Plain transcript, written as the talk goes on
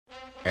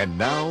And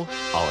now,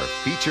 our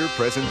feature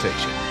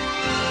presentation.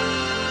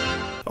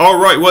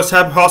 Alright, what's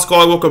happening,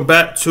 HawkSquad? Welcome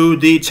back to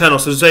the channel.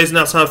 So today's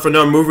now time for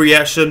another movie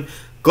reaction.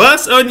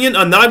 Glass Onion,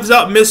 a Knives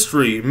Out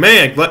mystery.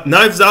 Man,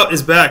 Knives Out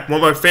is back. One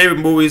of my favorite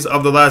movies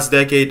of the last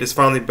decade is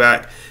finally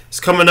back. It's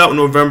coming out in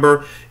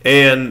November,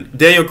 and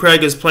Daniel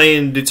Craig is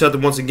playing the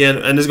detective once again,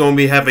 and it's going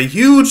to have a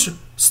huge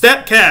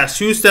stat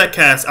cast.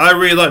 I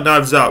really like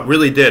Knives Out,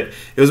 really did.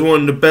 It was one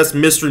of the best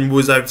mystery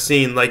movies I've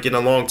seen, like, in a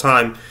long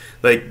time.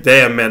 Like,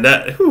 damn, man,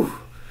 that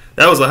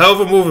was a hell of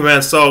a movie,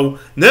 man. So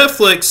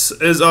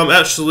Netflix is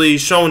actually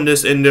showing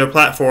this in their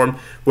platform,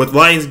 with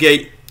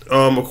Lionsgate,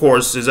 of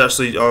course, is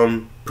actually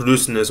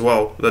producing as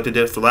well, like they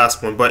did for the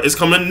last one. But it's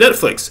coming to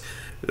Netflix.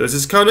 This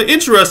is kind of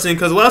interesting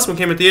because the last one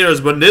came in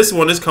theaters, but this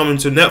one is coming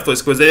to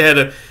Netflix because they had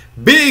a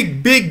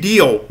big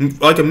deal,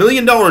 like $1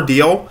 million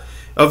deal,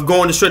 of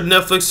going straight to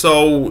Netflix.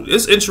 So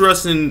it's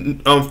interesting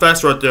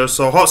facts right there.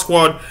 So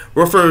HawkSquad,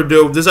 without further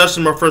ado, this is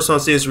actually my first time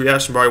seeing this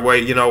reaction, by the way.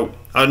 You know,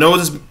 I know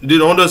this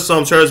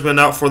trailer's been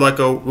out for like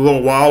a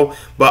little while,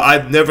 but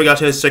I've never got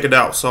a chance to check it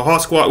out. So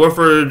HawkSquad, without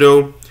further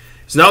ado,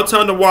 it's now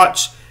time to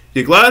watch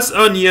the Glass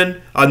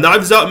Onion, a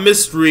Knives Out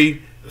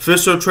mystery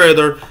official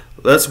trailer.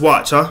 Let's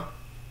watch, huh?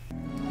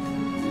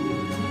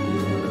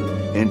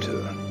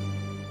 Enter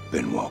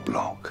Benoit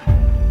Blanc.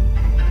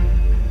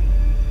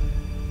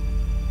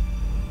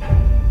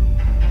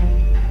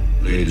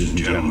 Ladies and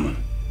gentlemen,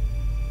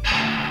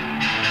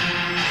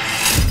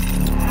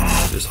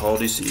 This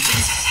holiday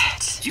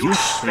season. you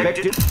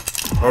expected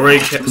Already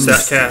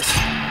stat cast.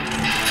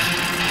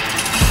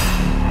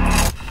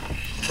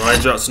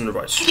 Ryan Johnson, the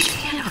vice.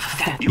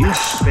 you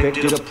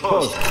expected a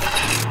puzzle.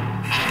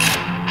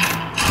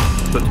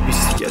 Put the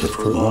pieces together.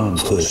 For one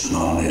person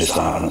on this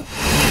island,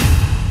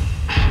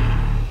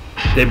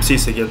 David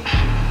Bautista again.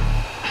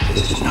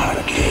 this is not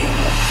a game.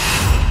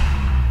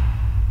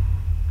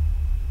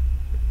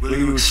 Will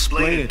you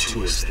explain it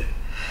to us then,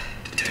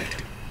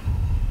 detective?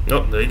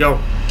 Oh, there you go.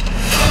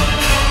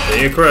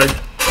 Daniel Craig.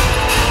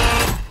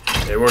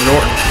 Edward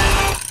Norton.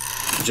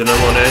 Jenna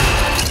Monet.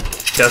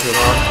 Catherine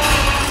Hahn.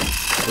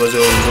 Leslie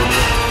Odom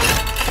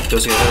Jr.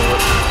 Jessica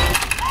Henwick.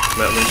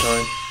 Matt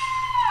Lynchine.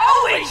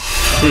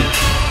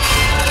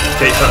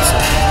 Kate Hudson.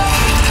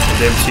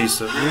 David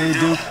Bautista. Really,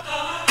 Duke?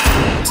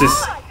 This.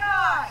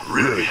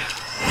 Really?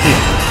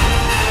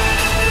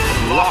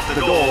 Lock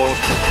the doors.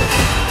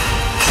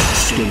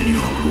 Stay in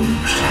your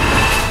rooms.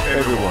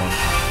 Everyone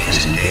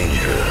is in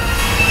danger.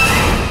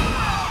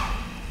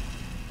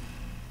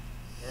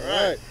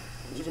 Alright,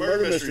 when's the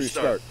murder mystery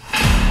start?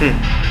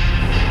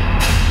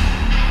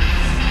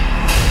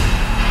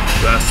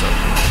 Last time.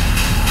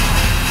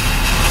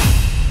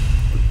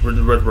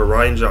 Red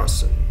Ryan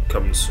Johnson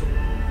coming soon.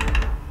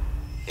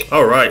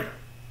 Alright.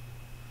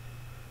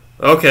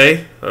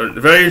 Okay.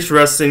 Very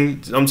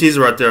interesting teaser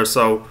right there.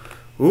 So,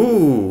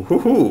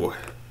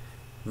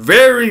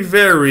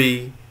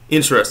 very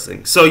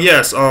interesting. So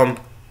yes, I'm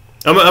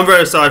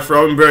very excited for.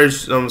 I'm very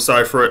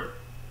excited for it.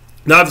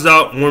 Knives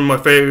Out, one of my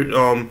favorite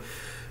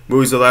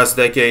movies of the last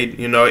decade.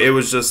 You know, it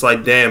was just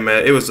like, damn,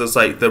 man. It was just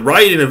like the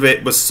writing of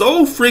it was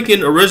so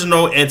freaking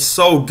original and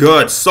so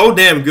good, so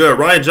damn good.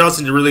 Ryan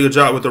Johnson did a really good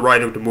job with the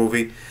writing of the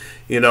movie.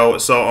 You know,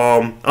 so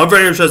I'm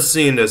very interested in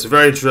seeing this.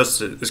 Very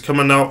interested. It's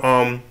coming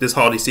out this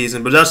holiday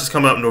season, but that's just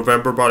coming out in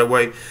November, by the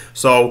way.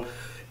 So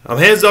I'm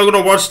hands down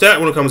gonna watch that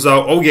when it comes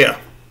out. Oh yeah,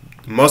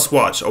 must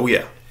watch. Oh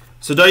yeah.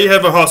 So there you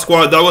have it,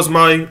 HawkSquad. That was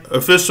my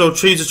official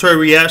teaser trailer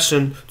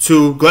reaction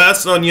to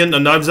Glass Onion, a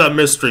Knives Out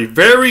mystery.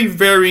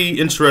 Very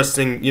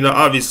interesting. You know,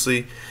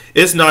 obviously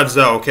it's Knives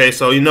Out. Okay,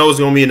 so you know it's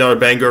gonna be another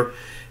banger.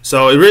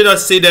 So it really nice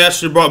to see they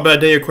actually brought back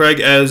Daniel Craig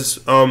as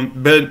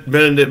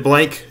Benedict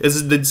Blanc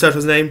is the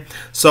detective's name.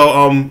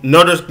 So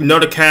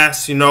another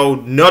cast, you know,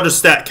 another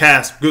stat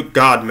cast. Good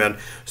God, man.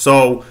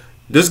 So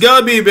this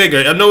gotta be a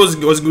banger. I know it's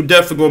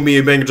definitely gonna be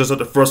a banger just like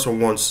the first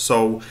one once.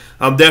 So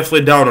I'm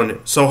definitely down on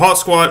it. So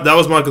HawkSquad, that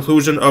was my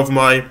conclusion of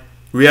my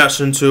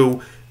reaction to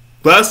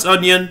Glass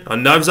Onion, a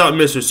Knives Out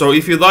mystery. So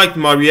if you liked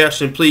my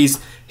reaction, please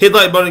hit the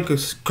like button,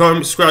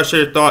 comment, subscribe,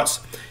 share your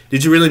thoughts.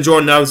 Did you really enjoy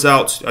Knives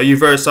Out? Are you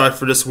very excited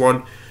for this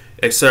one?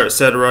 Etc.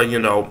 etc. You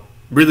know,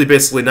 really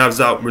basically Knives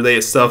Out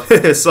related stuff.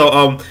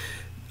 So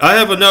I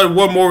have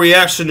one more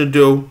reaction to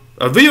do,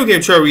 a video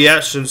game trailer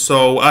reaction.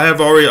 So I have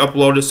already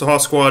uploaded to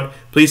HawkSquad.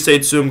 Please stay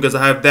tuned because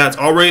I have that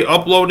already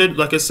uploaded,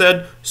 like I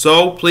said.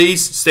 So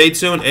please stay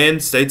tuned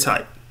and stay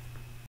tight.